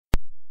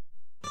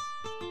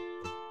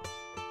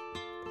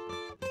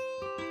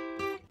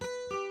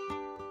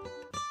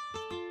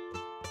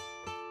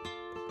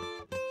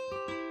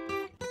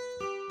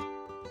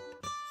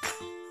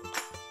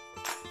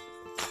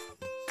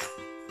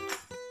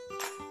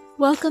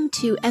Welcome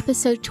to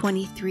episode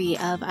 23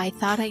 of I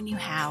Thought I Knew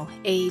How,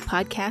 a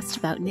podcast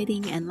about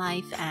knitting and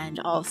life and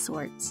all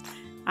sorts.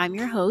 I'm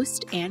your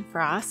host, Anne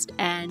Frost,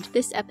 and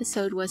this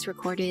episode was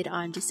recorded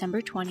on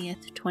December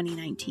 20th,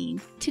 2019.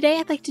 Today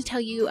I'd like to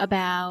tell you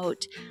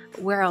about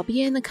where I'll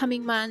be in the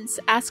coming months,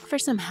 ask for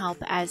some help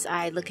as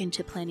I look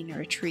into planning a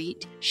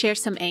retreat, share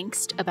some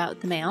angst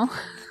about the mail,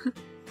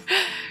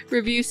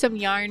 review some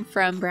yarn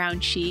from Brown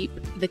Sheep,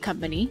 the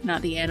company,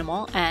 not the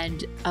animal,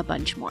 and a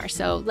bunch more.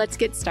 So let's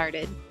get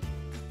started.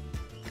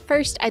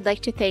 First, I'd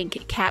like to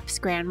thank Cap's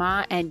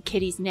Grandma and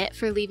Kitty's Knit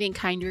for leaving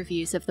kind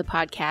reviews of the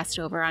podcast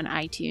over on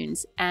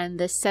iTunes, and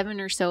the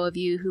 7 or so of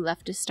you who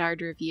left a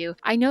starred review.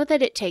 I know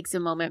that it takes a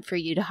moment for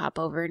you to hop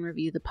over and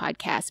review the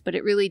podcast, but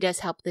it really does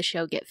help the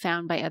show get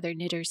found by other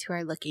knitters who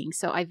are looking,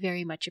 so I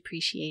very much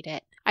appreciate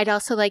it. I'd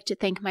also like to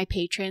thank my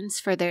patrons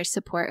for their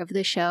support of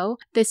the show.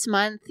 This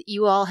month,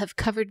 you all have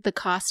covered the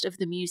cost of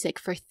the music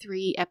for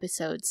 3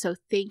 episodes, so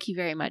thank you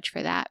very much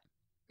for that.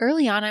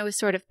 Early on, I was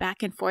sort of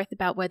back and forth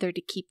about whether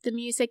to keep the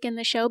music in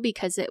the show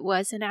because it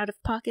was an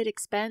out-of-pocket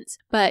expense,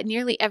 but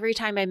nearly every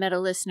time I met a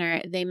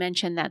listener, they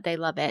mentioned that they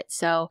love it,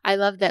 so I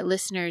love that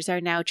listeners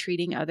are now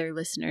treating other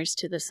listeners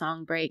to the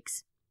song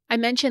breaks. I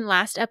mentioned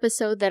last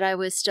episode that I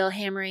was still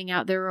hammering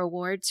out the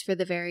rewards for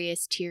the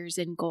various tiers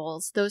and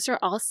goals. Those are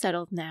all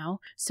settled now,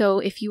 so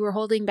if you were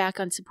holding back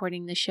on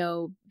supporting the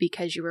show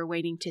because you were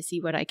waiting to see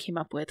what I came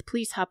up with,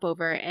 please hop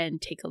over and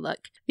take a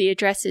look. The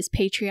address is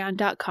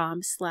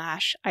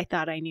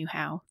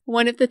patreon.com/IThoughtIKnewHow.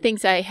 One of the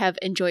things I have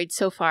enjoyed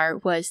so far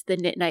was the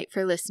knit night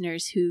for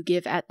listeners who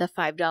give at the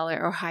 $5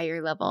 or higher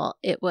level.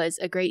 It was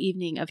a great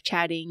evening of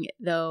chatting,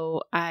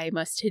 though I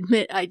must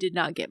admit I did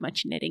not get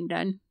much knitting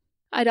done.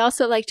 I'd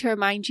also like to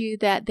remind you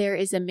that there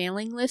is a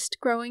mailing list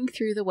growing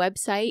through the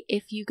website.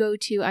 If you go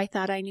to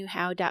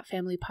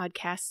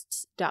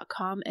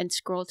ithoughtIKnewHow.familypodcasts.com and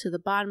scroll to the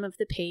bottom of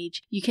the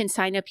page, you can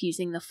sign up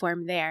using the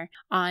form there.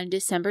 On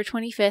December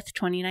 25th,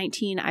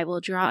 2019, I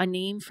will draw a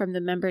name from the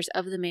members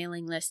of the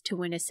mailing list to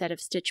win a set of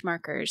stitch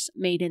markers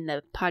made in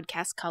the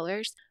podcast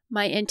colors.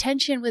 My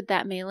intention with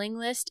that mailing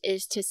list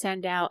is to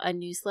send out a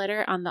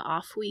newsletter on the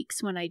off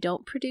weeks when I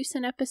don't produce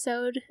an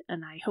episode,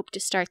 and I hope to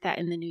start that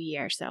in the new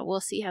year, so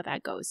we'll see how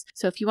that goes.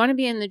 So if you want to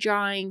be in the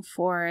drawing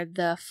for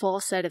the full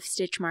set of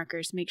stitch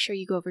markers, make sure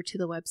you go over to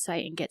the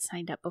website and get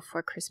signed up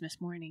before Christmas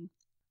morning.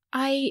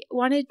 I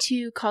wanted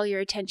to call your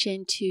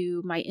attention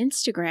to my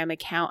Instagram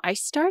account. I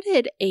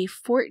started a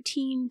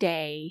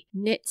 14-day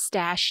knit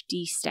stash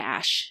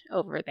de-stash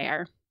over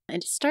there.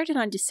 And it started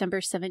on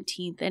December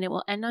 17th and it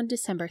will end on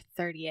December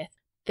 30th.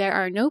 There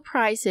are no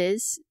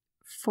prizes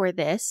for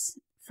this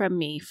from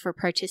me for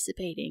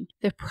participating.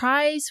 The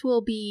prize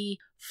will be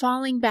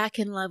falling back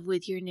in love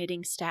with your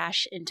knitting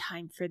stash in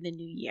time for the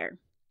new year.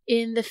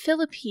 In the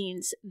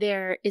Philippines,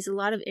 there is a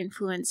lot of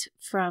influence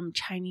from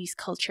Chinese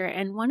culture,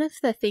 and one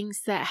of the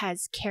things that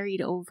has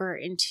carried over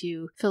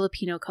into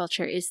Filipino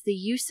culture is the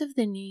use of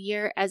the new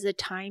year as a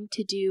time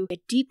to do a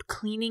deep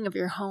cleaning of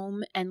your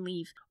home and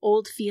leave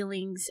old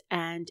feelings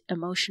and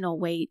emotional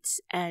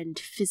weights and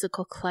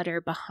physical clutter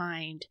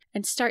behind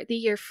and start the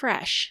year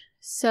fresh.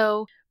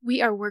 So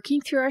we are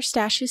working through our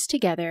stashes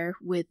together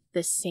with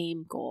the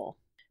same goal.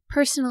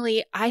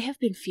 Personally, I have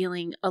been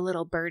feeling a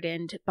little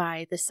burdened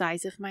by the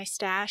size of my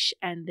stash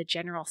and the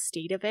general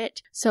state of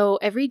it. So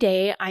every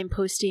day I'm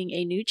posting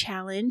a new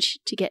challenge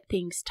to get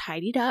things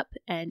tidied up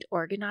and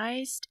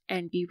organized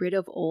and be rid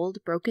of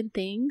old broken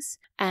things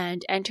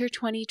and enter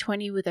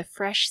 2020 with a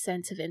fresh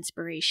sense of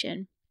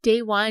inspiration.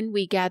 Day 1,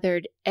 we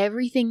gathered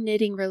everything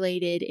knitting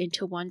related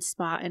into one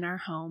spot in our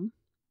home.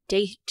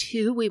 Day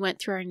 2, we went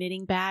through our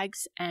knitting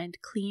bags and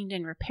cleaned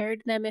and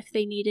repaired them if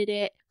they needed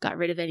it, got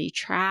rid of any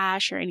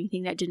trash or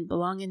anything that didn't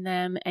belong in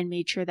them, and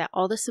made sure that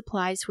all the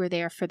supplies were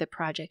there for the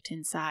project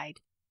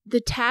inside.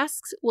 The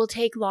tasks will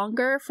take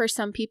longer for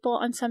some people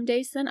on some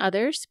days than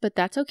others, but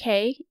that's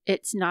okay.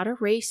 It's not a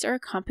race or a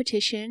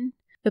competition.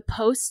 The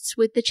posts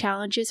with the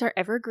challenges are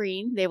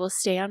evergreen. They will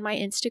stay on my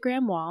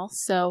Instagram wall.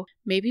 So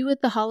maybe with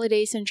the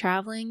holidays and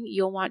traveling,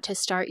 you'll want to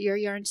start your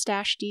yarn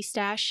stash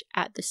de-stash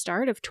at the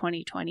start of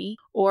 2020,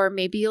 or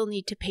maybe you'll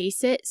need to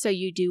pace it so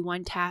you do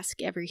one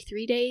task every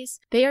 3 days.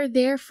 They are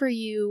there for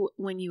you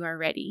when you are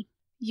ready.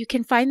 You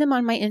can find them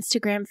on my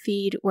Instagram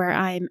feed where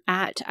I'm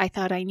at I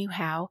Thought I Knew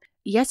How.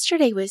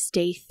 Yesterday was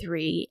day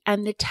 3,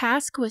 and the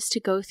task was to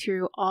go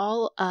through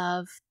all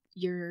of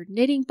your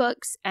knitting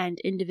books and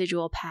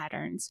individual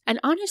patterns. And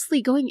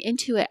honestly, going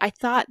into it, I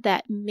thought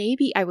that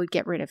maybe I would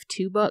get rid of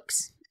 2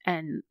 books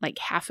and like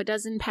half a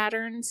dozen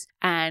patterns,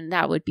 and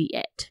that would be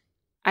it.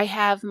 I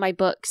have my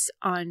books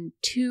on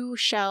 2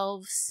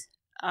 shelves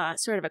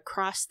sort of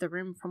across the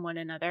room from one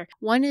another.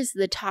 One is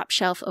the top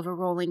shelf of a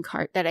rolling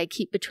cart that I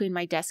keep between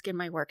my desk and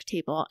my work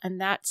table,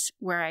 and that's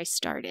where I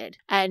started.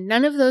 And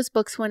none of those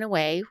books went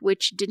away,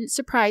 which didn't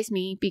surprise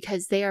me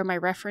because they are my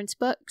reference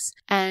books,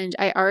 and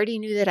I already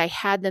knew that I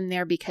had them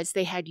there because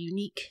they had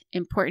unique,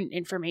 important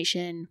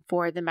information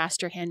for the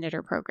Master Hand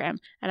Knitter program,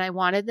 and I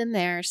wanted them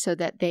there so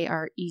that they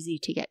are easy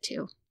to get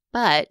to.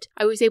 But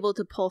I was able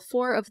to pull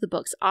 4 of the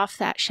books off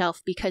that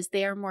shelf because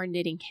they are more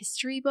knitting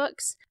history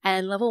books,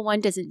 and level 1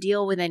 doesn't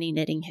deal with any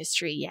knitting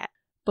history yet.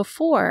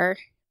 Before,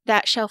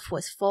 that shelf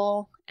was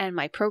full, and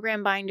my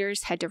program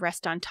binders had to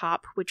rest on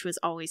top, which was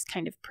always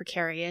kind of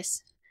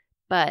precarious.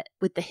 But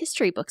with the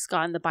history books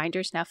gone, the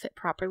binders now fit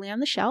properly on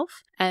the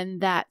shelf,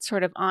 and that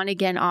sort of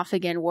on-again,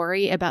 off-again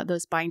worry about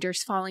those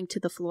binders falling to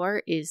the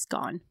floor is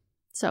gone.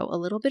 So a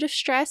little bit of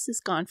stress is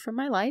gone from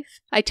my life.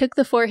 I took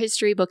the 4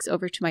 history books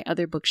over to my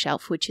other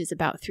bookshelf, which is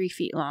about 3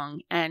 feet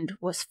long and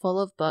was full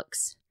of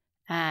books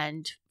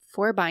and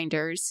 4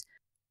 binders.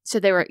 So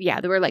there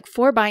were like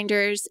 4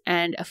 binders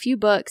and a few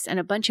books and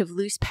a bunch of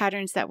loose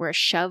patterns that were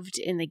shoved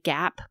in the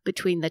gap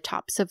between the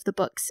tops of the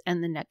books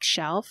and the next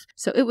shelf.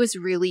 So it was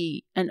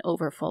really an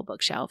overfull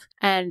bookshelf.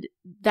 And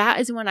that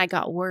is when I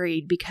got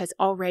worried because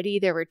already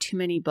there were too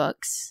many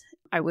books.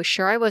 I was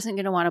sure I wasn't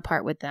going to want to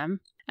part with them.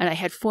 And I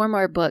had 4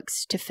 more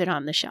books to fit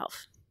on the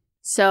shelf.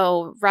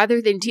 So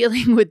rather than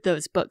dealing with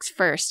those books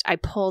first, I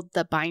pulled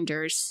the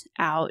binders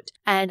out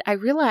and I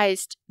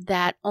realized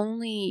that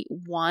only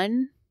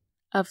one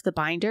of the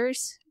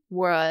binders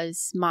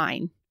was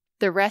mine.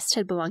 The rest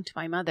had belonged to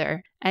my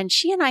mother. And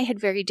she and I had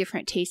very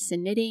different tastes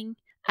in knitting,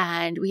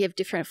 and we have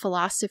different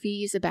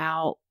philosophies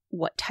about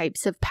what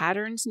types of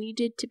patterns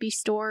needed to be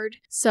stored.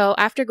 So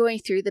after going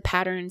through the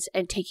patterns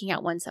and taking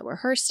out ones that were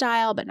her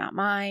style but not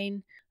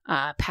mine,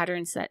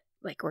 patterns that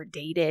were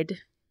dated,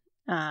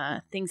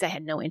 things I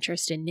had no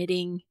interest in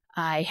knitting,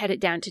 I had it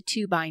down to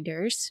 2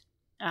 binders.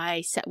 I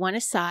set one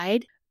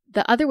aside.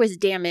 The other was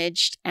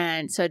damaged,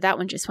 and so that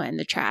one just went in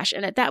the trash.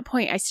 And at that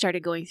point, I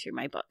started going through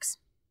my books.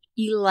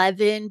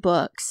 11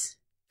 books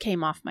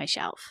came off my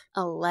shelf.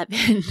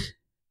 11.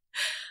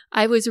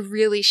 I was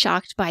really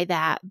shocked by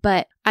that,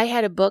 but I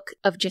had a book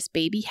of just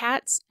baby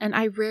hats, and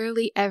I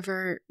rarely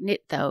ever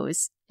knit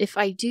those. If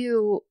I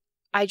do,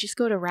 I just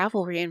go to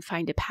Ravelry and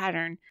find a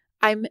pattern.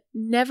 I'm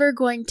never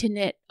going to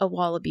knit a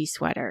wallaby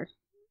sweater.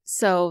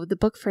 So the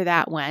book for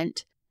that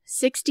went.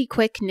 60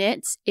 Quick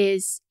Knits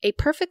is a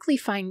perfectly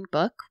fine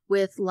book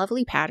with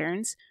lovely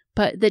patterns,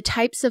 but the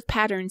types of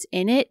patterns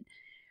in it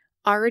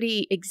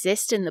already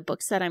exist in the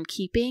books that I'm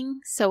keeping,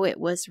 so it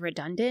was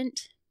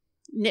redundant.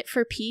 Knit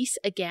for Peace,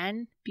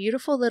 again,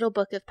 beautiful little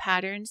book of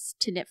patterns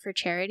to knit for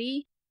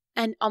charity,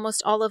 and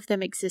almost all of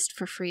them exist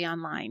for free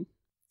online.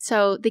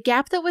 So the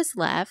gap that was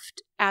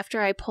left after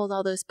I pulled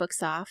all those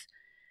books off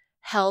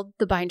held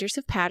the binders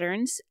of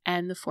patterns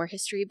and the 4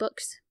 history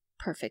books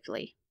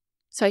perfectly.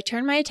 So I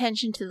turned my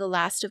attention to the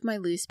last of my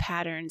loose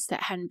patterns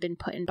that hadn't been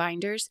put in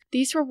binders.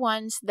 These were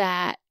ones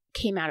that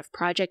came out of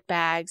project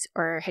bags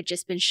or had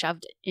just been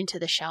shoved into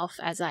the shelf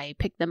as I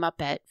picked them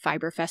up at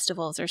fiber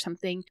festivals or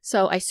something.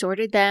 So I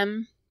sorted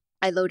them.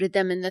 I loaded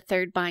them in the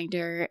 3rd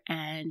binder,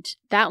 and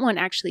that one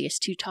actually is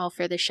too tall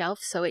for the shelf,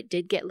 so it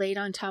did get laid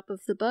on top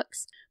of the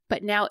books.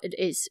 But now it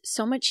is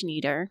so much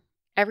neater.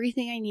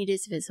 Everything I need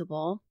is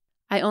visible.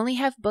 I only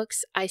have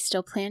books I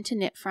still plan to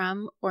knit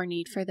from or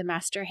need for the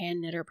Master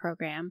Hand Knitter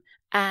program,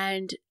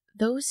 and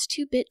those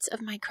 2 bits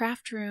of my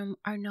craft room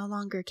are no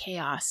longer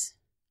chaos.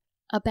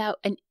 About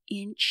an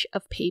inch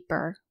of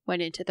paper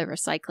went into the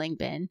recycling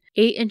bin.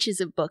 8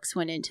 inches of books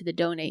went into the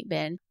donate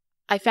bin.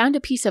 I found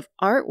a piece of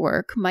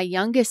artwork my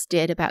youngest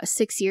did about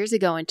 6 years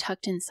ago and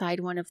tucked inside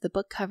one of the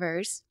book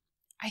covers.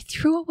 I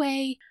threw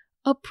away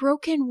a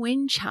broken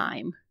wind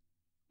chime.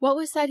 What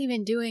was that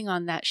even doing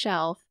on that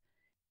shelf?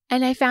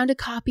 And I found a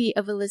copy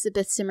of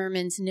Elizabeth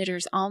Zimmerman's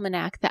Knitter's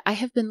Almanac that I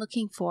have been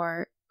looking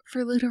for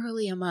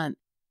literally a month.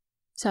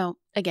 So,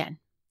 again,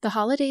 the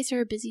holidays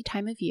are a busy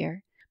time of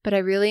year, but I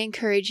really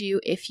encourage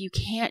you, if you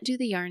can't do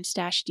the Yarn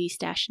Stash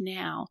D-Stash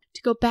now,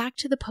 to go back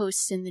to the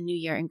posts in the new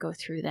year and go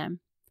through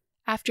them.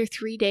 After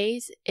 3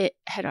 days, it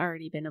had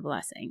already been a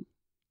blessing.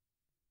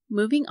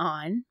 Moving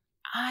on,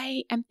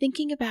 I am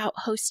thinking about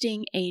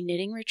hosting a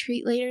knitting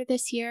retreat later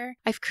this year.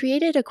 I've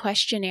created a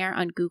questionnaire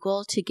on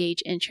Google to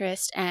gauge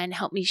interest and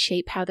help me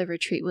shape how the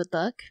retreat would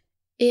look.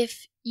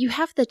 If you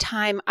have the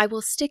time, I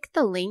will stick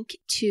the link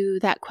to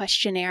that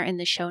questionnaire in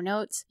the show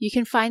notes. You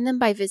can find them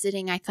by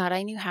visiting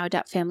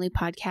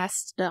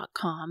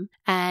ithoughtIknewhow.familypodcast.com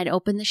and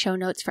open the show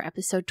notes for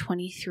episode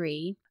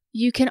 23.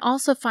 You can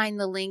also find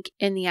the link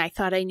in the I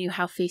Thought I Knew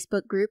How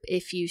Facebook group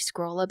if you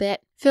scroll a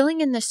bit.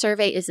 Filling in the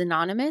survey is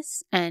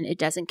anonymous and it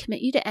doesn't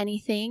commit you to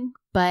anything,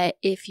 but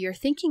if you're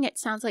thinking it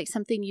sounds like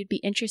something you'd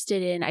be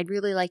interested in, I'd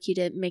really like you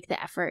to make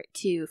the effort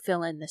to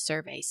fill in the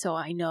survey so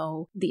I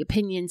know the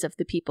opinions of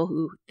the people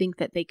who think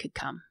that they could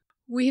come.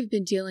 We have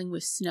been dealing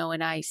with snow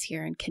and ice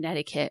here in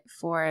Connecticut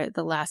for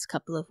the last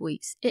couple of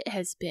weeks. It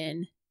has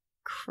been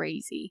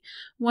crazy.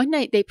 One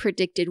night they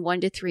predicted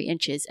 1 to 3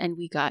 inches and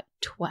we got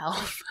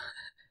 12.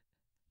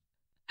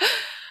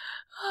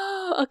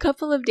 A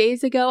couple of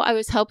days ago, I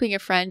was helping a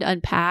friend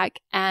unpack,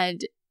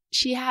 and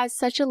she has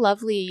such a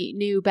lovely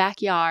new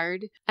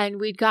backyard, and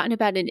we'd gotten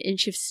about an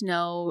inch of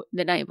snow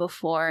the night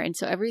before, and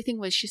so everything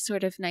was just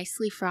sort of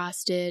nicely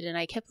frosted, and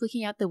I kept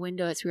looking out the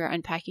window as we were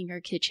unpacking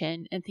her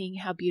kitchen and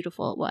thinking how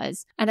beautiful it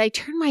was. And I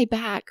turned my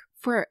back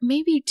for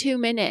maybe 2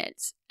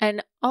 minutes,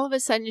 and all of a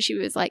sudden she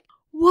was like,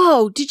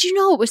 "Whoa, did you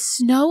know it was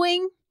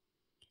snowing?"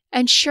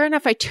 And sure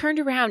enough, I turned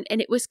around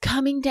and it was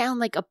coming down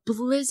like a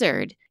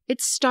blizzard. It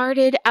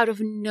started out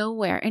of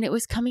nowhere and it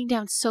was coming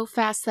down so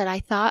fast that I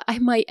thought I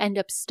might end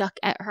up stuck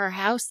at her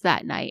house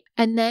that night.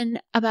 And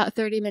then about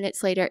 30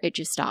 minutes later, it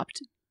just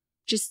stopped.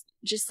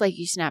 Just like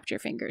you snapped your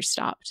fingers,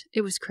 stopped.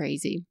 It was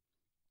crazy.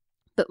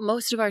 But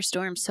most of our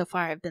storms so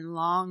far have been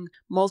long,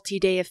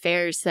 multi-day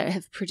affairs that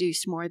have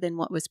produced more than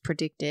what was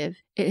predictive.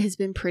 It has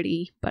been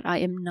pretty, but I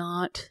am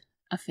not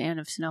a fan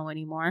of snow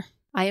anymore.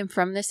 I am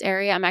from this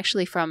area. I'm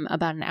actually from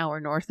about an hour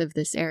north of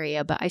this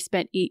area, but I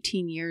spent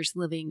 18 years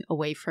living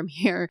away from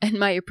here, and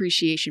my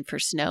appreciation for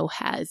snow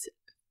has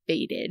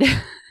faded.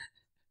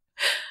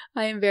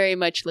 I am very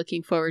much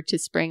looking forward to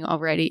spring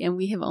already, and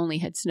we have only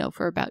had snow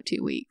for about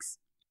 2 weeks.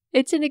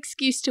 It's an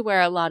excuse to wear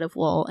a lot of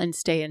wool and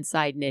stay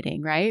inside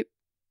knitting, right?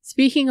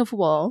 Speaking of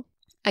wool,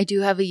 I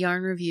do have a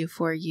yarn review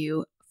for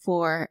you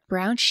for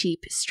Brown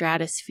Sheep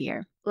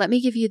Stratosphere. Let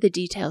me give you the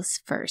details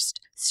first.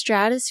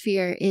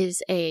 Stratosphere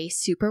is a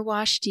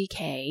superwash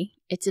DK.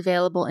 It's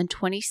available in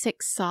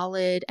 26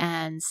 solid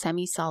and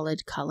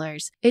semi-solid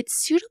colors. It's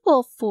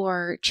suitable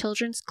for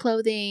children's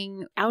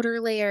clothing,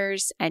 outer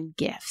layers, and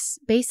gifts.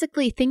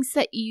 Basically, things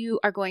that you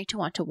are going to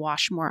want to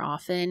wash more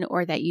often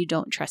or that you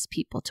don't trust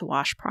people to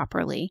wash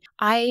properly.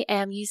 I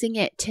am using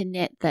it to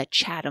knit the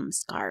Chatham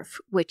Scarf,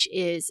 which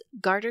is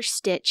garter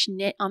stitch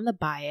knit on the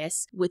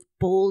bias with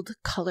bold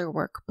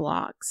colorwork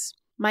blocks.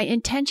 My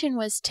intention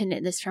was to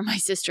knit this for my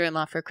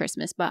sister-in-law for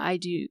Christmas, but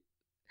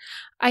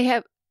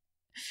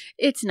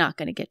it's not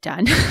going to get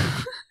done.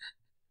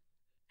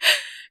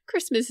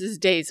 Christmas is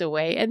days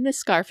away, and this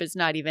scarf is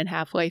not even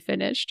halfway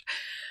finished.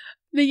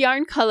 The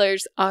yarn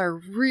colors are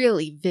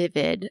really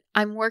vivid.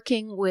 I'm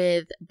working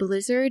with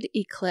Blizzard,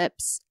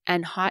 Eclipse,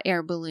 and Hot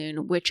Air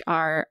Balloon, which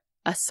are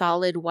a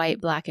solid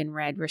white, black, and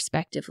red,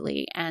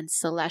 respectively, and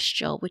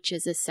Celestial, which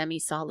is a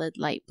semi-solid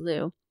light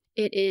blue.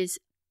 It is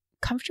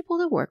comfortable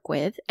to work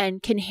with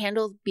and can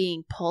handle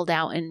being pulled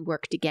out and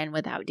worked again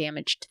without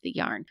damage to the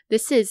yarn.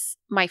 This is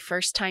my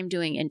first time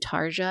doing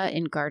intarsia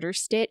in garter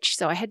stitch,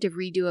 so I had to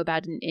redo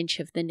about an inch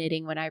of the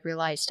knitting when I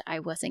realized I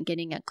wasn't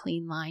getting a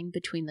clean line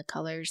between the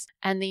colors,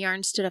 and the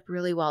yarn stood up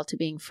really well to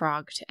being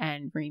frogged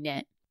and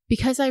reknit.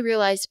 Because I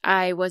realized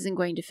I wasn't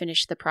going to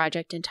finish the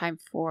project in time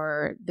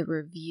for the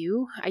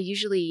review, I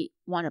usually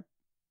want to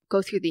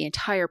go through the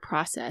entire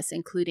process,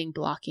 including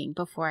blocking,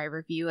 before I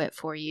review it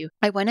for you.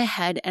 I went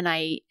ahead and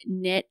I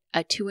knit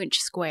a 2-inch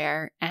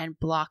square and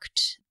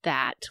blocked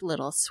that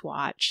little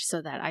swatch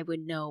so that I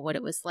would know what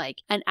it was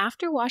like. And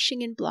after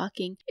washing and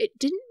blocking, it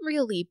didn't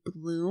really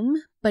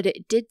bloom, but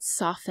it did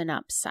soften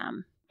up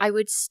some. I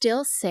would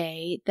still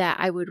say that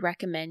I would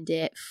recommend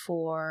it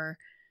for...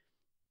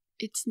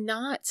 It's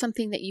not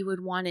something that you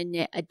would want to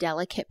knit a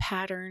delicate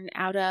pattern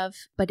out of,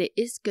 but it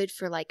is good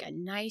for like a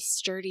nice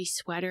sturdy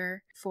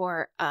sweater,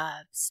 for a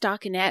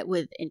stockinette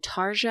with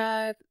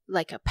intarsia,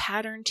 like a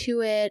pattern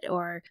to it,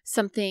 or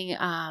something,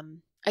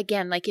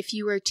 again, like if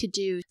you were to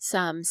do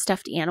some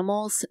stuffed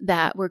animals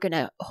that were going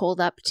to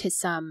hold up to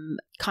some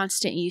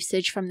constant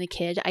usage from the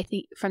kids, I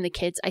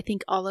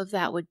think all of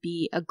that would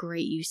be a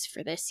great use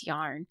for this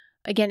yarn.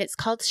 Again, it's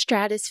called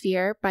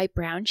Stratosphere by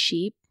Brown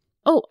Sheep.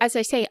 Oh, as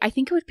I say, I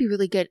think it would be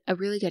a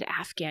really good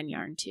Afghan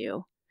yarn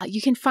too.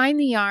 You can find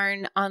the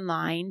yarn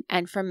online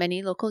and from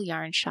many local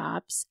yarn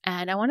shops.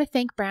 And I want to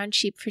thank Brown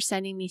Sheep for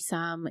sending me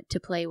some to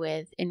play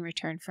with in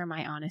return for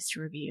my honest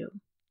review.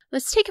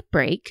 Let's take a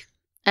break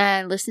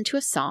and listen to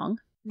a song.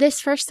 This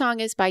first song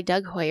is by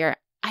Doug Hoyer.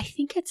 I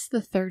think it's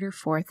the 3rd or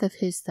 4th of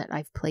his that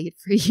I've played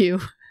for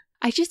you.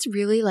 I just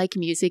really like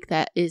music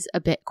that is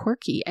a bit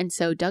quirky, and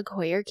so Doug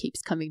Hoyer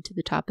keeps coming to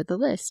the top of the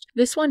list.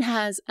 This one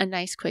has a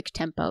nice quick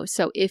tempo,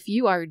 so if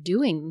you are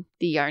doing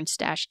the Yarn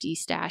Stash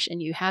D-Stash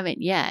and you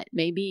haven't yet,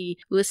 maybe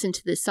listen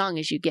to this song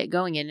as you get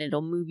going and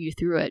it'll move you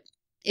through it.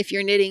 If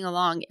you're knitting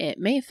along, it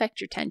may affect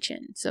your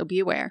tension, so be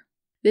aware.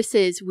 This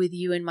is With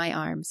You in My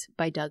Arms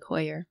by Doug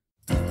Hoyer.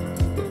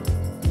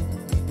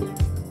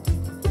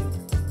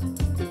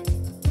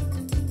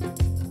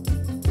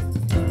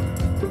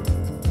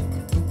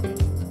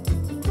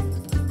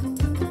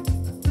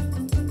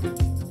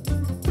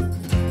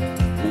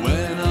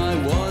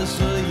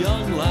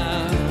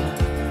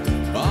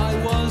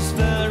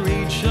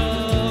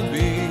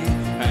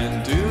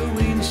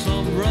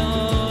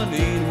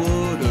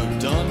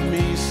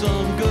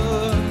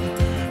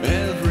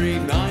 Every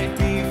night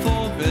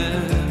before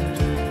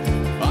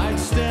bed, I'd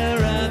stare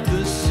at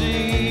the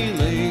sea.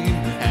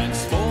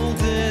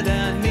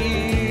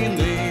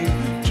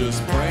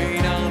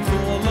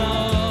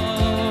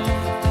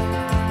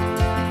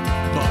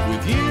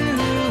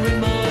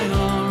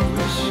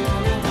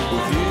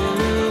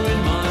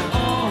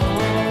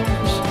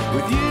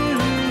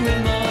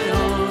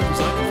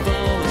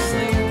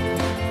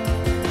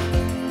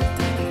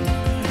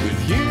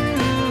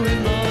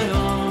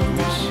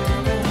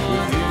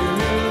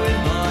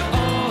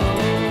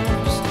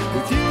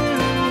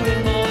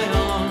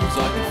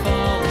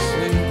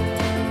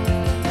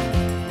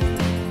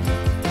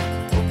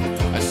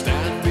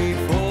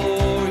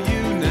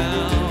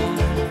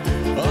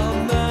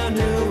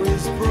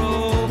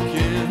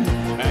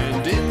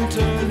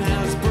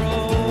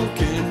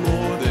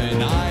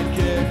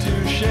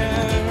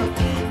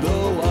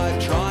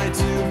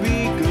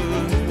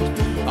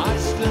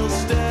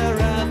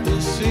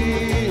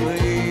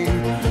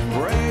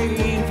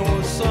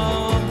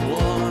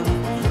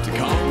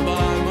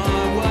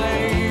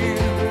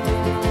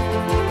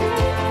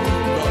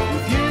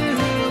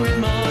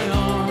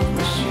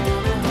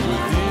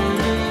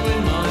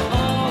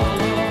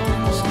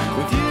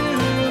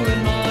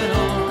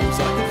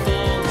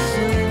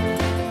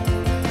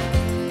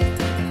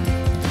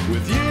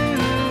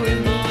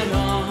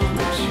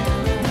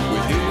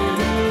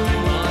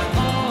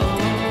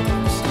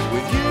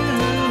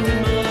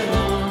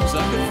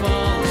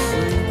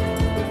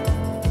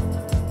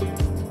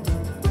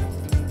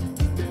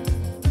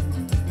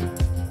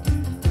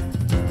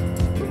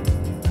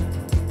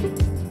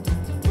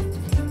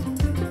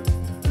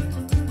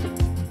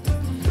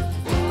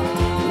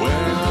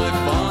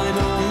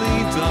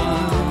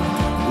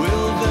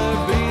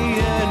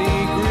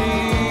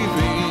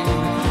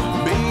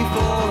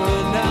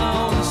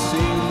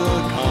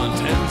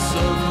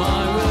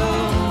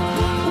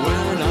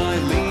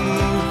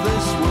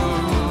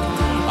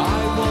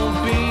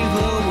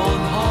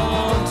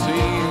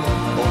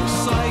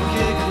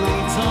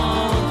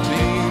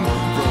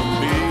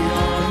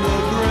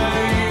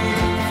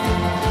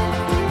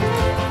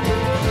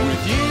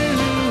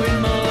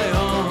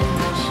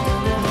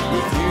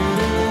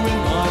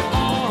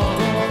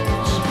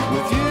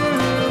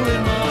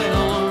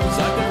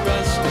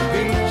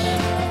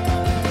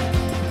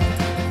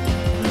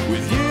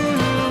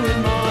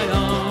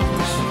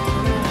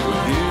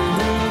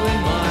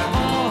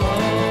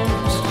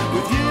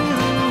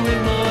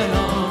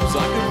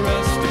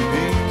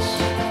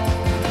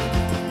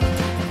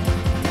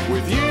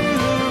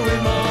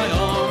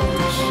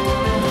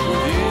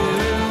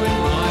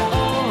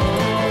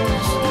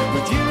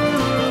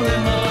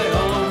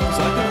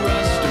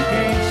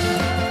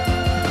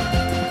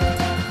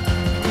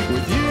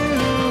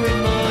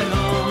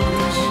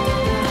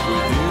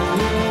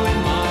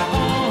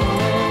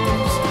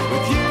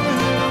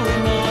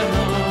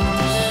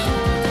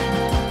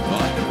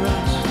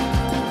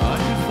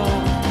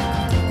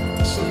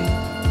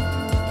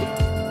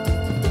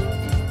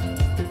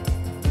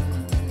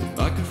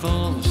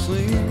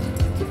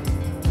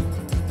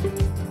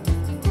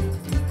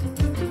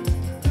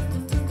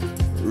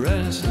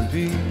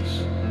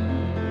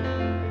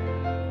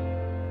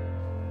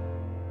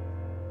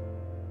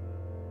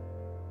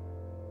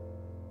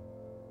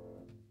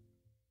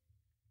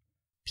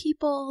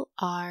 People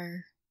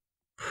are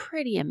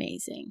pretty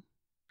amazing.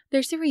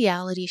 There's a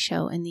reality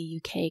show in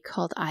the UK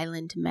called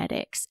Island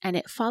Medics, and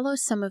it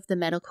follows some of the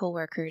medical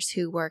workers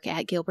who work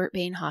at Gilbert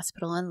Bain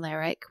Hospital in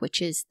Lerwick,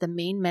 which is the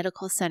main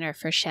medical center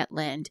for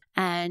Shetland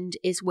and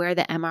is where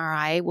the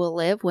MRI will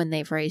live when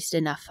they've raised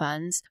enough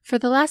funds. For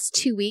the last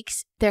 2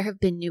 weeks, there have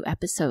been new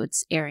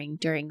episodes airing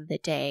during the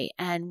day,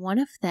 and one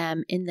of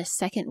them in the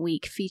second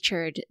week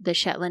featured the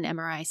Shetland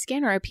MRI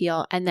Scanner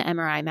Appeal and the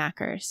MRI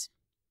Maakers.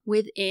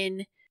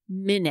 Within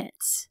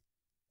minutes,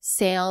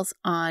 sales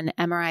on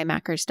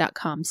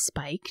MRIMaakers.com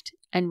spiked,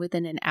 and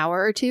within an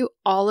hour or two,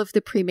 all of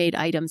the pre-made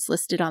items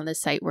listed on the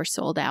site were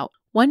sold out.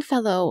 One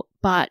fellow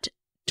bought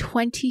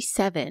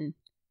 27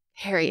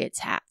 Harriet's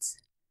hats.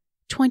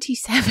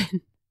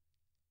 27!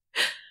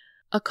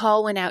 A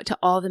call went out to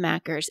all the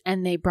Maakers,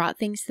 and they brought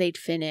things they'd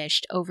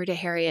finished over to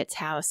Harriet's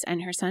house,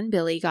 and her son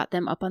Billy got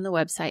them up on the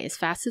website as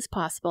fast as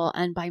possible,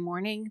 and by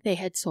morning, they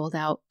had sold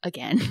out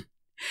again.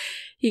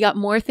 He got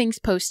more things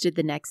posted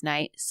the next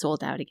night,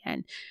 sold out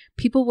again.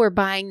 People were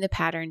buying the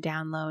pattern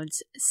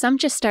downloads. Some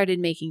just started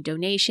making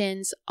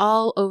donations.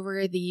 All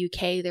over the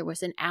UK, there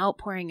was an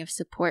outpouring of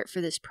support for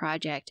this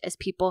project as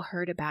people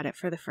heard about it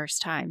for the first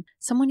time.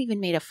 Someone even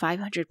made a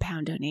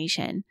 £500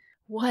 donation.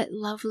 What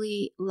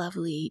lovely,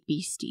 lovely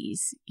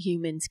beasties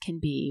humans can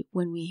be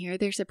when we hear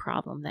there's a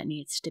problem that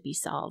needs to be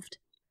solved.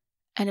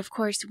 And of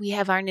course, we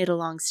have our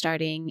knit-along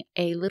starting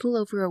a little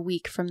over a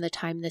week from the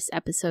time this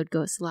episode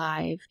goes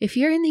live. If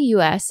you're in the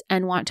US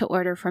and want to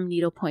order from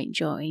Needlepoint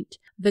Joint,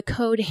 the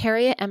code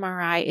Harriet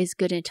MRI is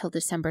good until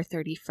December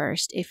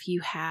 31st if you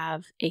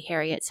have a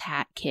Harriet's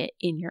hat kit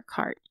in your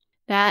cart.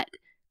 That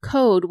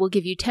code will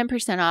give you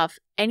 10% off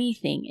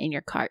anything in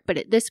your cart, but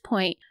at this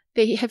point,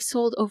 they have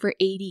sold over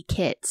 80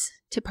 kits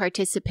to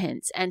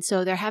participants, and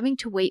so they're having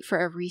to wait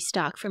for a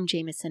restock from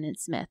Jamieson &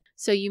 Smith.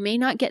 So you may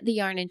not get the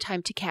yarn in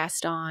time to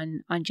cast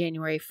on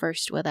January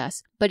 1st with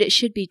us, but it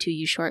should be to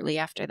you shortly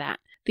after that.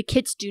 The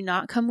kits do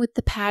not come with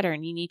the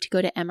pattern. You need to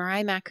go to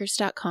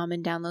MRIMaakers.com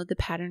and download the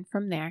pattern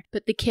from there,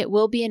 but the kit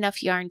will be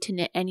enough yarn to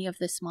knit any of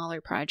the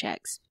smaller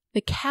projects.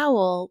 The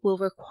cowl will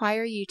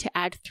require you to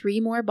add 3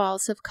 more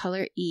balls of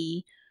color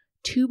E,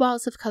 2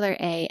 balls of color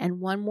A,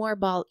 and 1 more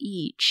ball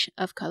each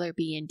of color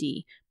B and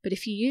D. But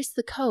if you use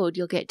the code,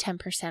 you'll get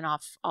 10%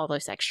 off all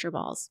those extra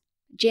balls.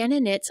 Jana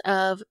Knits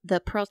of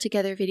the Purl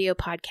Together video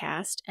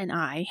podcast and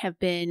I have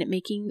been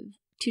making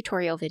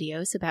tutorial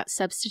videos about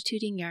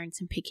substituting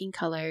yarns and picking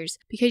colors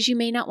because you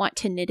may not want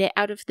to knit it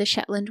out of the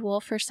Shetland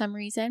wool for some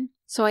reason.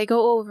 So I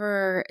go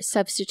over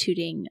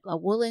substituting a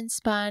woolen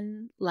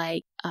spun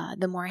like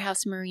the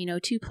Morehouse Merino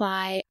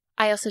 2-ply.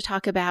 I also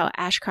talk about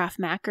Ashcroft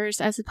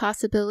Maakers as a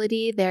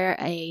possibility. They're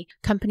a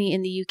company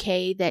in the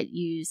UK that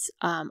use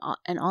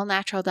an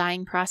all-natural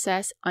dyeing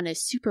process on a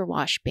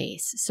superwash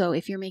base. So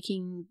if you're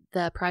making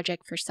the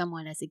project for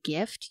someone as a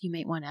gift, you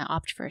might want to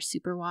opt for a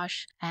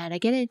superwash. And I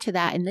get into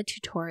that in the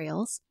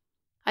tutorials.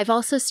 I've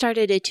also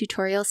started a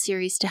tutorial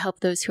series to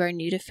help those who are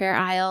new to Fair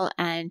Isle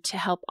and to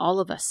help all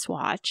of us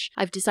swatch.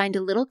 I've designed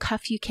a little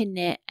cuff you can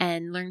knit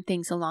and learn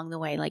things along the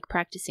way, like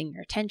practicing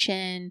your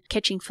tension,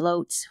 catching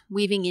floats,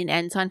 weaving in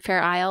ends on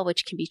Fair Isle,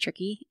 which can be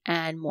tricky,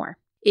 and more.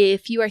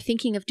 If you are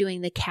thinking of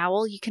doing the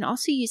cowl, you can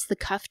also use the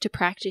cuff to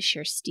practice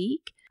your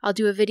steek. I'll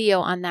do a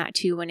video on that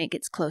too when it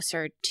gets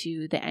closer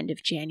to the end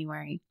of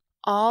January.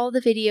 All the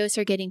videos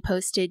are getting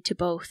posted to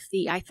both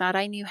the I Thought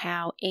I Knew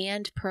How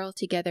and Purl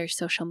Together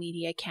social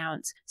media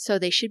accounts, so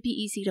they should be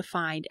easy to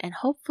find, and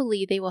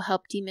hopefully they will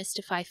help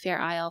demystify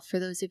Fair Isle for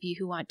those of you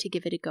who want to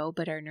give it a go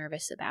but are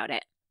nervous about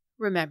it.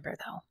 Remember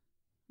though,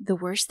 the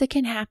worst that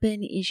can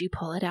happen is you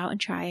pull it out and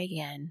try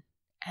again,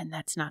 and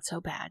that's not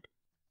so bad.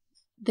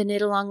 The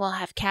knit-along will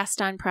have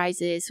cast-on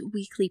prizes,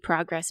 weekly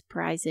progress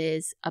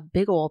prizes, a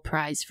big old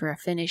prize for a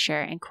finisher,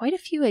 and quite a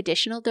few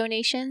additional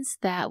donations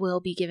that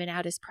will be given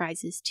out as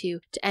prizes too.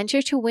 To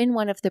enter to win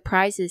one of the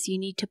prizes, you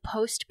need to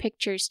post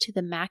pictures to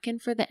the Maakin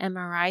for the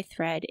MRI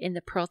thread in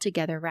the Purl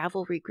Together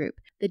Ravelry Group.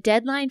 The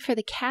deadline for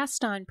the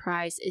cast-on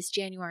prize is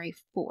January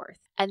 4th,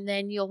 and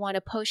then you'll want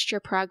to post your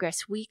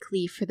progress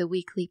weekly for the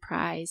weekly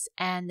prize,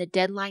 and the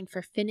deadline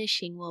for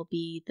finishing will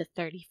be the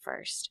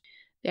 31st.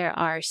 There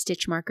are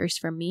stitch markers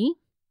from me,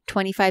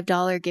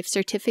 $25 gift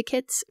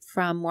certificates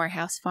from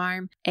Morehouse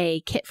Farm,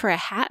 a kit for a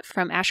hat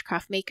from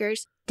Ashcroft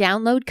Makers,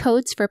 download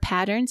codes for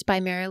patterns by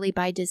Merrily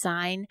by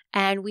Design,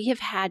 and we have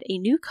had a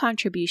new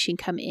contribution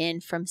come in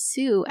from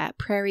Sue at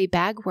Prairie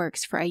Bag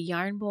Works for a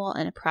yarn bowl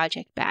and a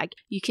project bag.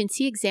 You can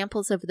see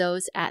examples of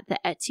those at the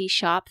Etsy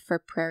shop for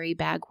Prairie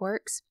Bag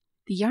Works.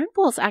 The yarn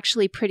bowl is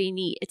actually pretty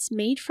neat. It's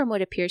made from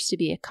what appears to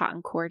be a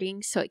cotton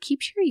cording, so it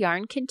keeps your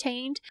yarn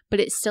contained, but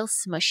it's still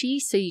smushy,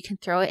 so you can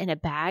throw it in a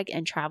bag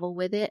and travel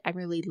with it. I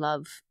really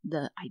love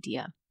the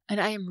idea.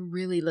 And I am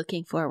really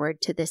looking forward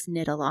to this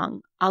knit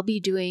along. I'll be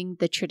doing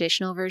the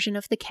traditional version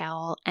of the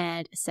cowl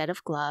and a set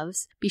of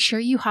gloves. Be sure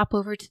you hop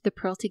over to the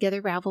Purl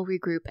Together Ravelry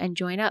group and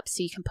join up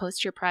so you can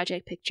post your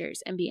project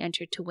pictures and be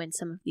entered to win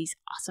some of these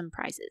awesome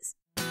prizes.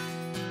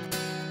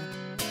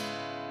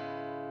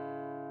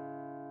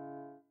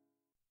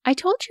 I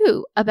told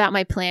you about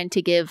my plan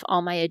to give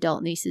all my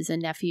adult nieces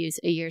and nephews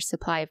a year's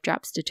supply of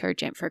Drops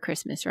detergent for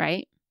Christmas,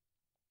 right?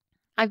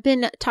 I've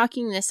been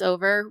talking this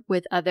over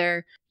with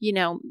other,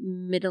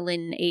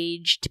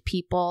 middle-aged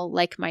people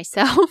like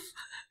myself.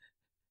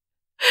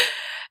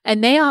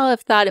 And they all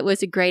have thought it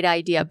was a great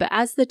idea. But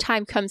as the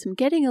time comes, I'm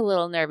getting a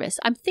little nervous.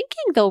 I'm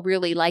thinking they'll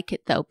really like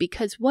it, though,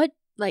 because what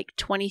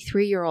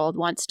 23-year-old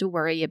wants to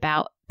worry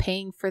about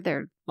paying for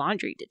their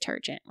laundry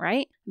detergent,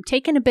 right? I'm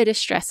taking a bit of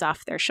stress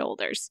off their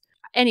shoulders.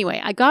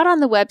 Anyway, I got on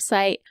the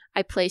website.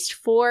 I placed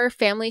 4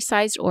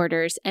 family-sized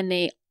orders, and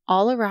they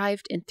all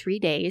arrived in 3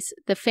 days.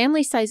 The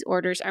family-size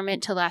orders are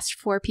meant to last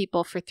 4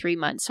 people for 3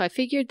 months, so I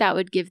figured that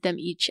would give them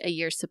each a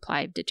year's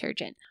supply of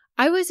detergent.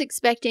 I was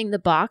expecting the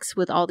box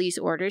with all these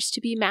orders to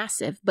be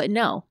massive, but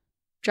no.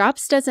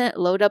 Drops doesn't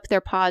load up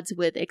their pods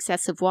with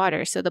excessive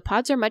water, so the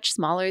pods are much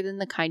smaller than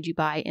the kind you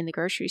buy in the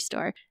grocery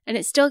store, and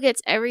it still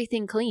gets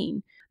everything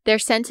clean. Their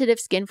sensitive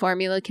skin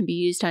formula can be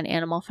used on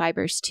animal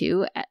fibers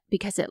too,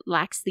 because it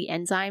lacks the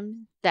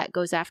enzyme that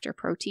goes after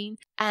protein.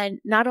 And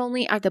not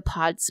only are the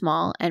pods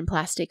small and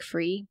plastic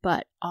free,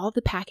 but all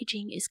the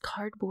packaging is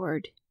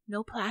cardboard.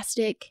 No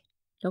plastic,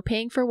 no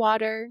paying for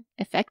water,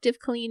 effective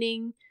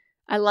cleaning.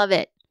 I love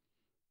it.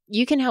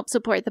 You can help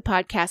support the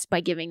podcast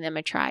by giving them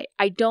a try.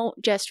 I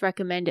don't just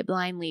recommend it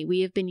blindly.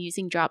 We have been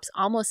using Drops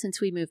almost since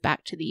we moved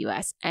back to the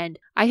US, and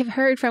I have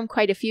heard from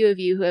quite a few of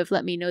you who have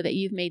let me know that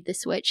you've made the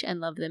switch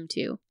and love them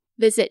too.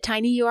 Visit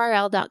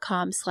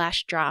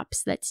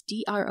tinyurl.com/drops, that's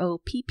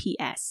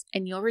DROPPS,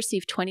 and you'll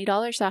receive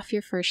 $20 off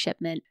your first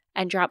shipment,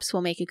 and Drops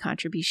will make a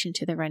contribution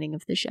to the running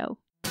of the show.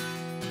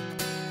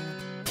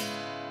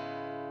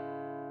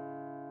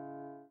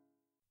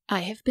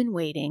 I have been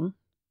waiting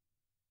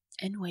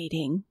and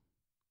waiting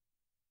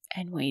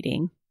and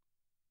waiting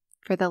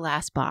for the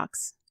last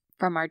box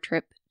from our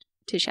trip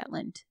to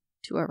Shetland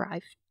to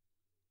arrive.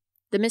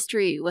 The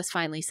mystery was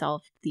finally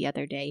solved the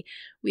other day.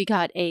 We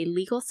got a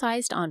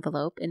legal-sized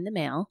envelope in the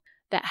mail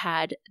that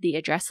had the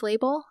address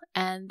label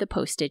and the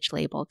postage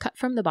label cut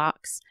from the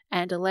box,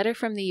 and a letter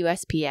from the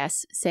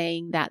USPS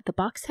saying that the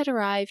box had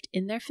arrived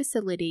in their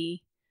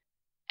facility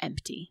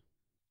empty.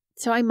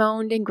 So I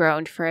moaned and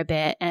groaned for a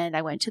bit, and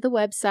I went to the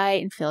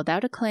website and filled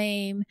out a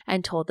claim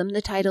and told them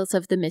the titles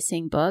of the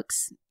missing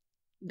books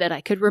that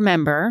I could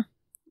remember.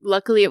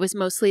 Luckily, it was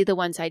mostly the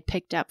ones I'd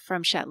picked up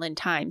from Shetland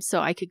Times, so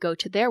I could go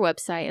to their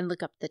website and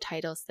look up the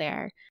titles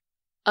there.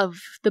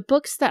 Of the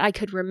books that I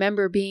could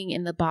remember being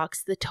in the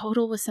box, the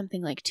total was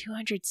something like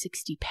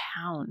 260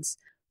 pounds.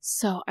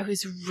 So I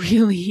was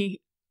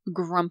really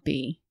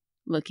grumpy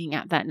looking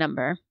at that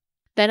number.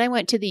 Then I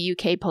went to the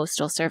UK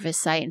Postal Service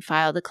site and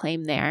filed a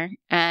claim there,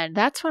 and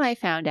that's when I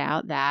found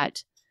out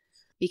that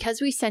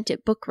because we sent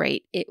it book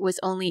rate, it was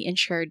only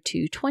insured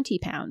to 20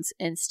 pounds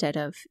instead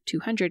of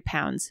 200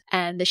 pounds,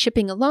 and the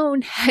shipping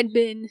alone had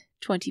been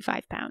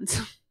 25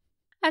 pounds.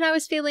 And I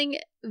was feeling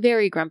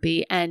very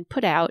grumpy and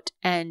put out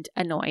and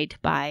annoyed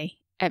by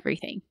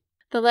everything.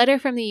 The letter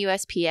from the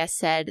USPS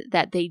said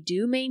that they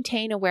do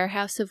maintain a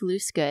warehouse of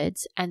loose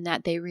goods and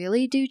that they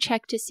really do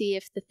check to see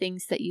if the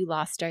things that you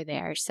lost are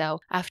there. So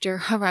after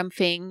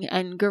harumphing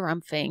and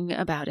garumphing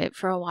about it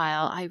for a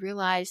while, I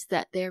realized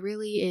that there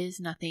really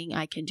is nothing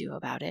I can do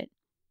about it.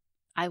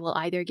 I will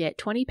either get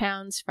 20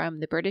 pounds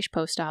from the British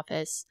Post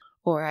Office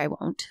or I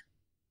won't.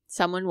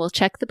 Someone will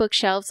check the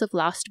bookshelves of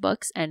lost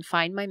books and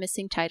find my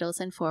missing titles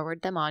and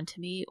forward them on to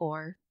me,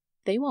 or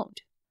they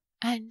won't.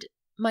 And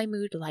my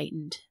mood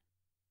lightened.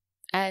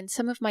 And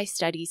some of my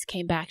studies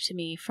came back to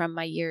me from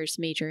my years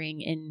majoring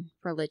in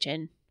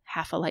religion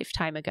half a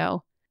lifetime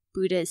ago.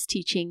 Buddha's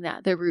teaching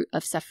that the root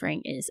of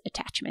suffering is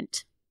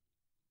attachment.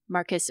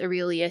 Marcus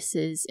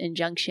Aurelius's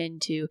injunction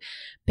to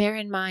bear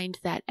in mind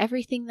that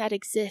everything that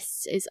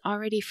exists is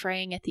already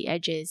fraying at the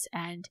edges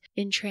and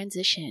in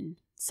transition,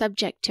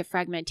 subject to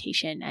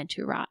fragmentation and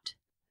to rot.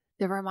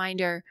 The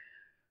reminder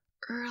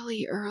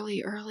early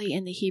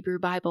in the Hebrew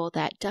Bible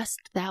that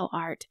dust thou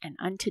art and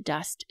unto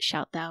dust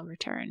shalt thou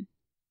return.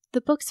 The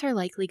books are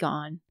likely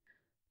gone.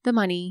 The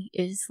money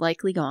is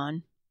likely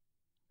gone.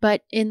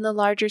 But in the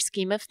larger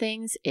scheme of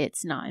things,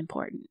 it's not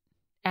important.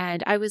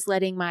 And I was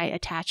letting my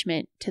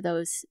attachment to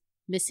those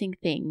missing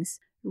things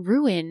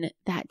ruin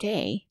that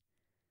day.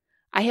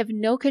 I have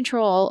no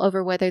control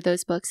over whether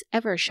those books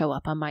ever show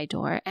up on my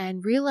door,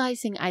 and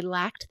realizing I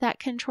lacked that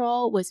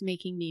control was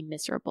making me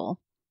miserable.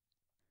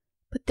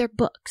 But they're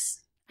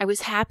books. I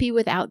was happy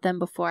without them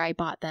before I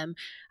bought them.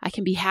 I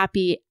can be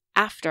happy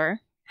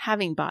after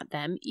having bought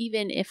them,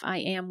 even if I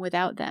am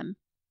without them.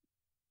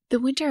 The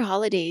winter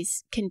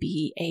holidays can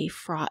be a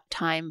fraught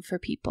time for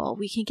people.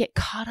 We can get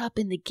caught up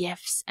in the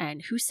gifts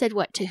and who said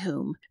what to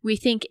whom. We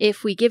think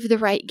if we give the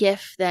right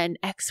gift, then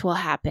X will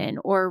happen,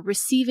 or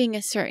receiving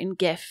a certain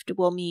gift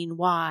will mean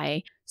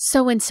Y.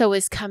 So-and-so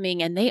is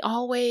coming and they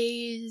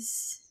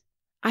always...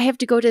 I have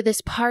to go to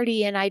this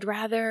party and I'd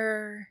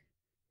rather...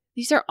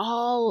 These are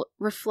all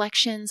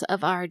reflections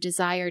of our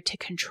desire to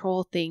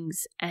control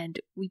things, and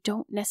we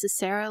don't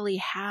necessarily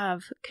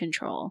have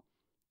control.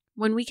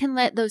 When we can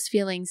let those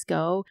feelings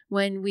go,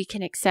 when we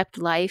can accept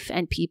life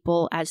and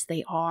people as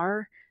they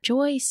are,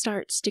 joy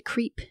starts to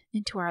creep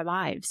into our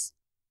lives.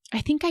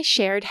 I think I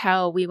shared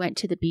how we went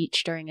to the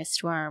beach during a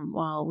storm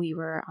while we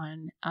were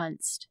on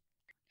angst.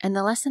 And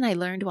the lesson I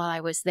learned while I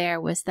was there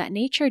was that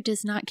nature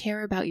does not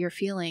care about your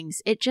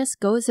feelings. It just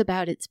goes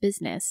about its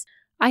business.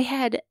 I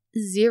had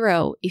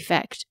zero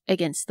effect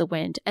against the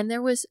wind, and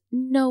there was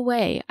no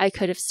way I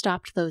could have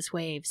stopped those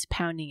waves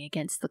pounding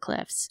against the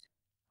cliffs.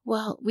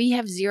 Well, we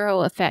have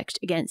zero effect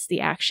against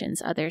the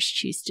actions others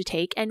choose to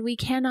take, and we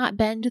cannot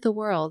bend the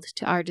world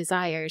to our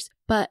desires.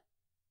 But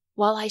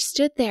while I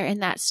stood there in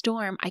that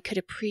storm, I could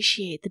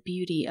appreciate the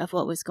beauty of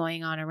what was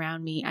going on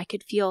around me. I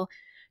could feel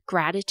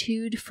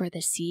gratitude for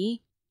the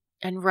sea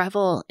and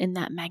revel in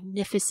that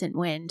magnificent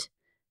wind.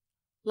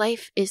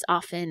 Life is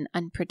often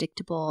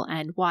unpredictable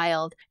and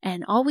wild,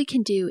 and all we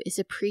can do is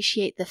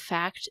appreciate the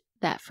fact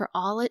that for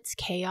all its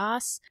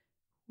chaos,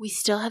 we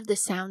still have the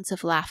sounds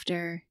of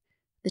laughter,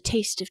 the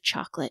taste of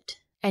chocolate,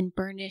 and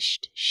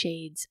burnished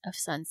shades of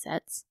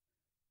sunsets.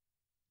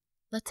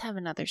 Let's have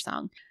another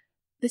song.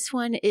 This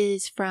one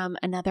is from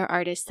another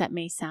artist that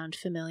may sound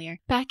familiar.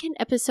 Back in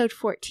episode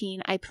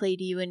 14, I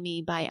played You and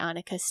Me by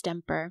Annika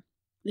Stemper.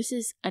 This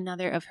is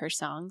another of her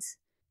songs.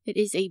 It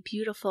is a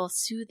beautiful,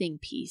 soothing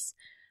piece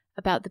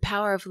about the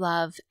power of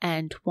love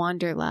and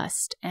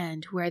wanderlust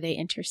and where they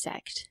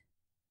intersect.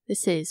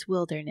 This is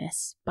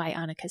Wilderness by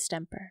Annika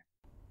Stemper.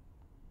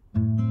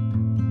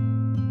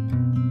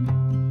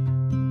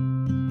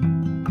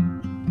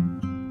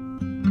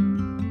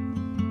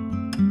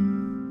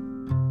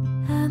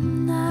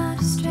 I'm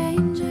not a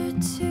stranger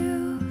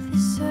to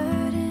this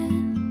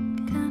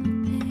certain kind of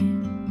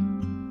pain.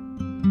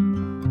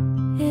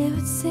 It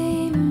would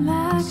seem I'm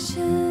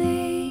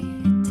actually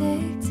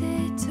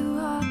addicted to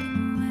walking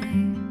away.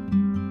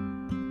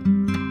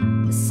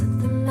 There's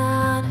something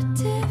about a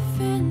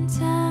different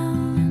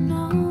town and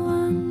no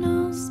one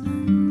knows my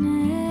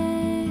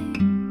name.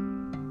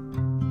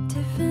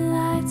 Different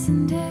lights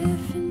and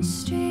different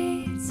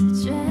streets,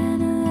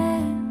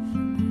 adrenaline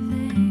from my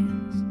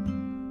veins.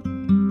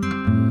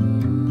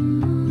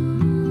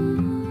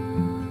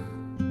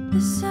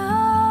 There's so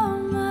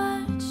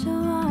much I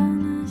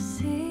wanna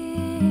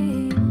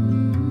see.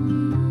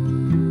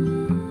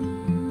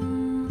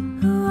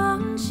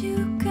 Won't you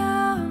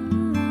come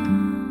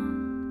along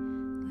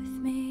with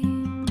me?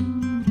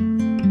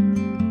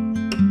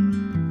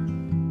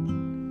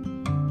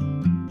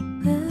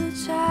 We'll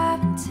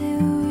drive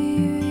until we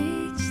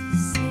reach the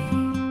sea.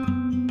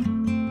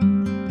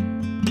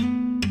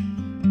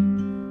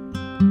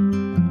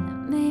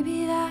 And maybe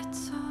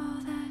that's all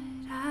that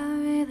I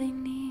really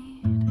need.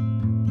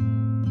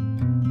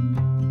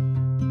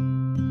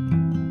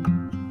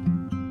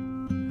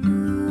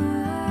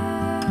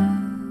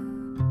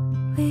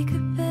 We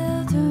could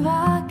build a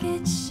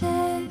rocket ship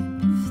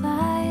and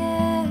fly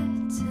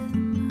it to the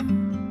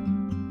moon.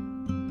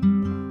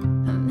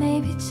 Or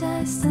maybe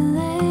just a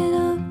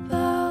little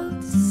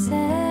boat to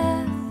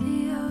sail the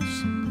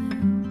ocean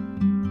blue.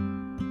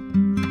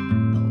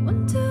 I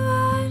wonder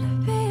what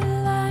it'd be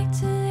like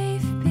to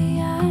leave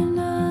behind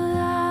all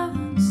I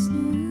once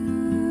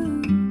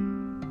knew.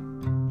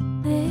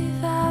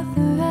 Live out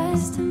the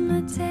rest of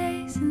my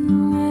days in the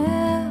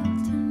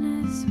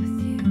wilderness with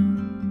you.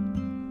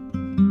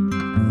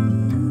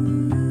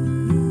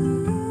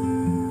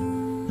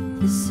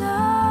 There's so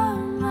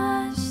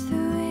much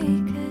that we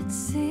could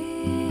see.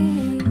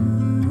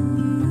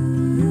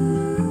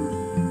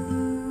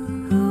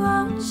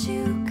 Won't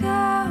you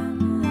come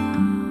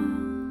along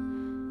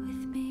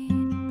with me?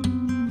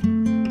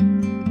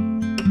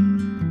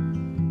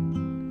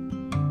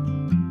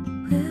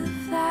 We'll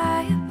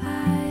fly up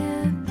high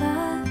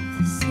above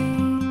the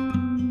sea.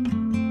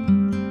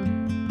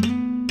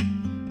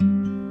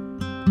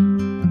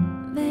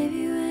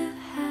 Maybe we'll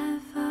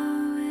have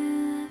all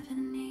we'll ever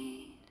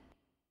need.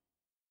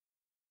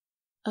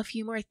 A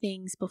few more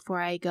things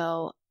before I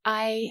go.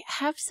 I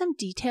have some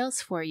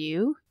details for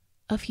you.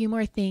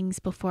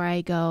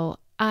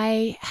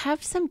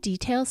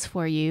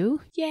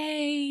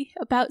 Yay!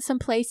 About some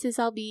places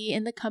I'll be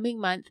in the coming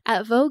month.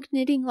 At Vogue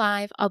Knitting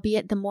Live, I'll be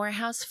at the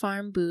Morehouse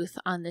Farm booth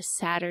on this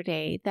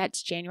Saturday.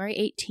 That's January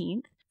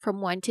 18th.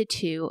 From 1 to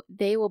 2,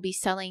 they will be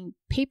selling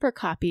paper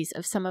copies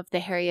of some of the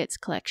Harriet's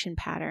collection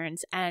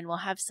patterns, and we'll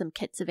have some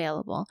kits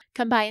available.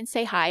 Come by and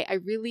say hi. I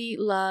really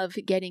love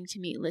getting to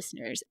meet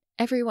listeners.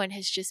 Everyone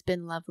has just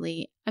been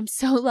lovely. I'm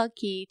so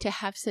lucky to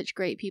have such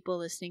great people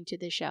listening to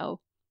the show.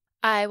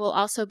 I will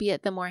also be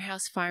at the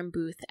Morehouse Farm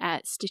booth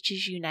at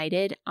Stitches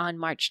United on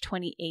March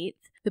 28th.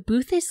 The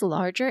booth is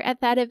larger at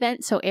that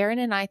event, so Erin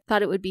and I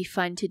thought it would be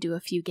fun to do a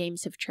few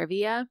games of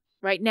trivia.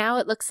 Right now,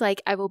 it looks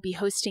like I will be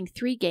hosting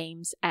 3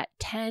 games at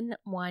 10,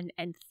 1,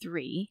 and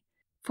 3.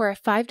 For a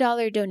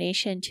 $5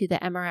 donation to the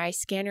MRI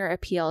Scanner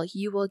Appeal,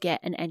 you will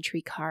get an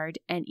entry card,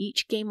 and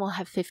each game will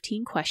have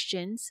 15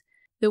 questions.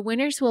 The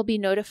winners will be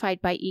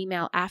notified by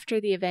email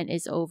after the event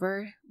is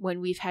over,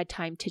 when we've had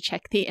time to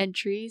check the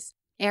entries.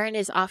 Erin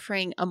is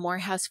offering a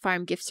Morehouse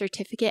Farm gift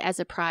certificate as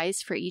a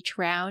prize for each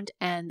round,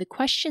 and the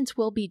questions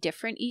will be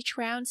different each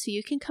round, so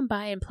you can come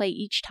by and play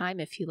each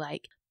time if you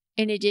like.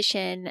 In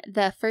addition,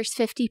 the first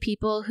 50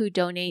 people who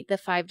donate the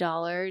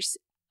 $5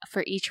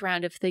 for each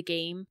round of the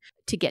game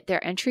to get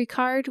their entry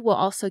card will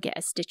also get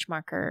a stitch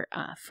marker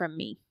from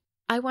me.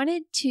 I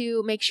wanted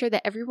to make sure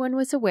that everyone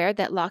was aware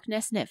that Loch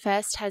Ness Knit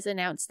Fest has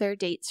announced their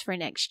dates for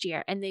next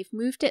year, and they've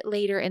moved it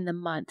later in the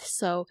month,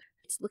 so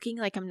it's looking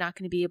like I'm not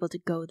going to be able to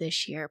go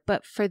this year.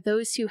 But for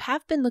those who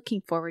have been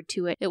looking forward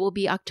to it, it will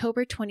be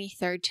October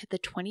 23rd to the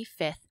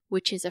 25th,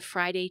 which is a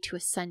Friday to a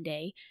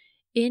Sunday,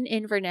 in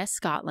Inverness,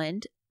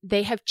 Scotland.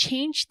 They have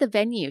changed the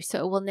venue,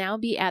 so it will now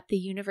be at the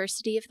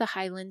University of the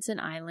Highlands and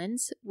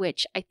Islands,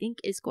 which I think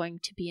is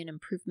going to be an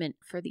improvement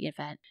for the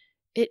event.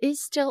 It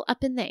is still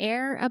up in the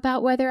air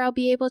about whether I'll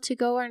be able to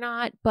go or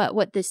not, but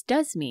what this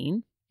does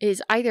mean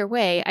is either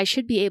way, I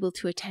should be able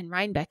to attend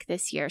Rhinebeck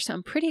this year, so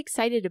I'm pretty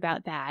excited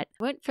about that.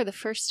 I went for the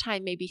first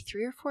time maybe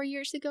 3 or 4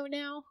 years ago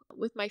now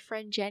with my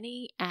friend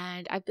Jenny,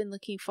 and I've been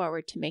looking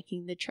forward to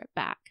making the trip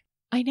back.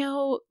 I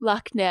know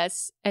Loch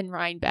Ness and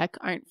Rhinebeck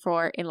aren't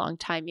for a long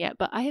time yet,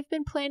 but I have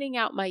been planning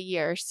out my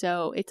year,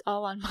 so it's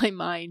all on my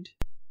mind.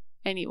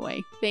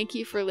 Anyway, thank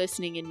you for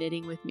listening and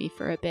knitting with me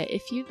for a bit.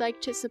 If you'd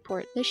like to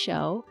support the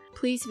show,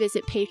 please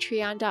visit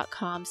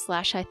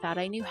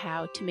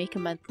patreon.com/IthoughtIknewHow to make a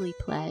monthly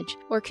pledge,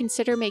 or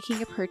consider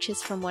making a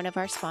purchase from one of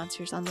our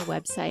sponsors on the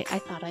website,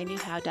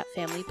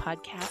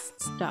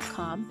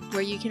 IthoughtIknewHow.familypodcasts.com,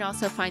 where you can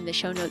also find the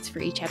show notes for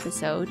each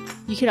episode.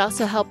 You could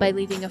also help by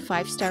leaving a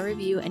 5-star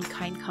review and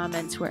kind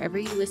comments wherever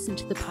you listen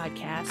to the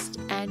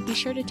podcast, and be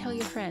sure to tell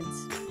your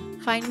friends.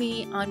 Find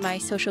me on my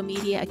social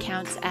media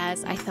accounts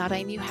as I Thought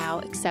I Knew How,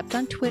 except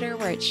on Twitter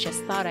where it's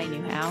just Thought I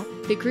Knew How.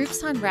 The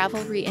groups on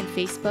Ravelry and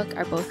Facebook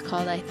are both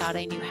called I Thought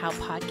I Knew How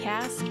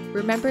Podcast.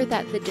 Remember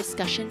that the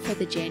discussion for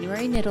the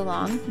January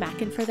knit-along,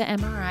 Maakin for the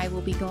MRI, will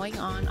be going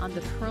on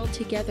the Purl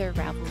Together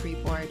Ravelry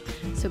board,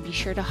 so be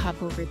sure to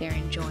hop over there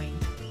and join.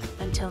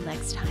 Until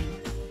next time,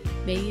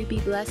 may you be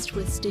blessed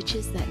with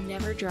stitches that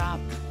never drop,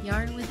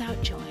 yarn without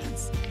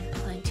joins,